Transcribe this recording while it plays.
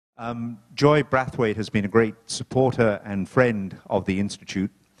Joy Brathwaite has been a great supporter and friend of the Institute.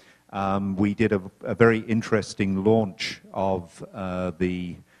 We did a very interesting launch of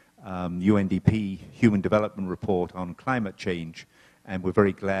the UNDP Human Development Report on climate change, and we're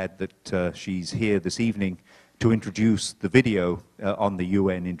very glad that she's here this evening to introduce the video on the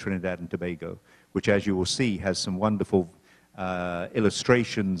UN in Trinidad and Tobago, which, as you will see, has some wonderful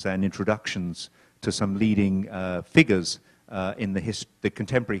illustrations and introductions to some leading figures in the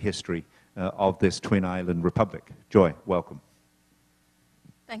contemporary history of this Twin Island Republic. Joy, welcome.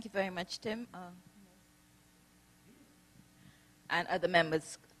 Thank you very much, Tim. And other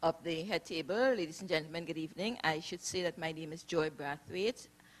members of the head table, ladies and gentlemen, good evening. I should say that my name is Joy Brathwaite.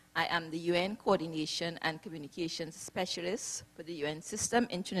 I am the UN Coordination and Communications Specialist for the UN system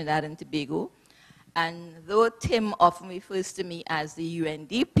in Trinidad and Tobago. And though Tim often refers to me as the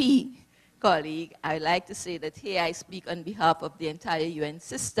UNDP colleague, I would like to say that here I speak on behalf of the entire UN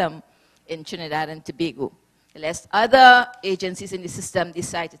system in Trinidad and Tobago, lest other agencies in the system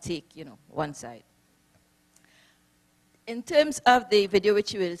decide to take, one side. In terms of the video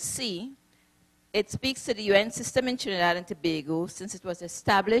which you will see, it speaks to the UN system in Trinidad and Tobago since it was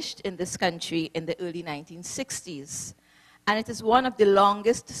established in this country in the early 1960s. And it is one of the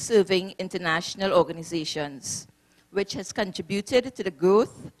longest serving international organizations which has contributed to the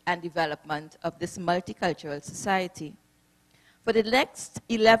growth and development of this multicultural society. For the next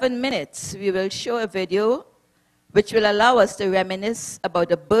 11 minutes, we will show a video which will allow us to reminisce about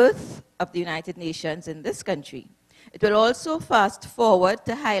the birth of the United Nations in this country. It will also fast forward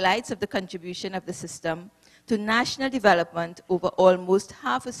to highlights of the contribution of the system to national development over almost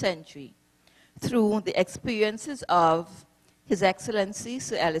half a century through the experiences of His Excellency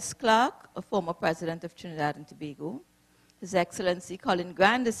Sir Ellis Clarke, a former president of Trinidad and Tobago, His Excellency Colin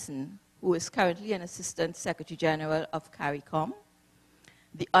Grandison, who is currently an Assistant Secretary General of CARICOM,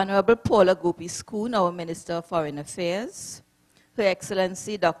 the Honorable Paula Gopi-Schoon, our Minister of Foreign Affairs, Her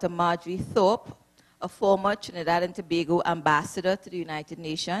Excellency Dr. Marjorie Thorpe, a former Trinidad and Tobago Ambassador to the United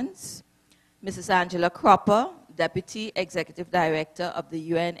Nations, Mrs. Angela Cropper, Deputy Executive Director of the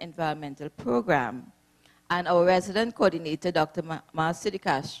UN Environmental Program, and our resident coordinator, Dr. Marcia de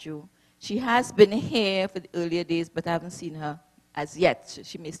Castro. She has been here for the earlier days, but I haven't seen her as yet.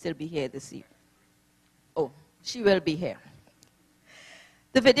 She may still be here this evening. Oh, she will be here.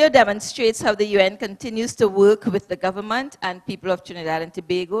 The video demonstrates how the UN continues to work with the government and people of Trinidad and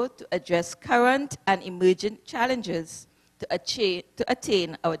Tobago to address current and emergent challenges to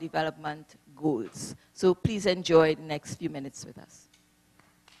attain our development goals. So please enjoy the next few minutes with us.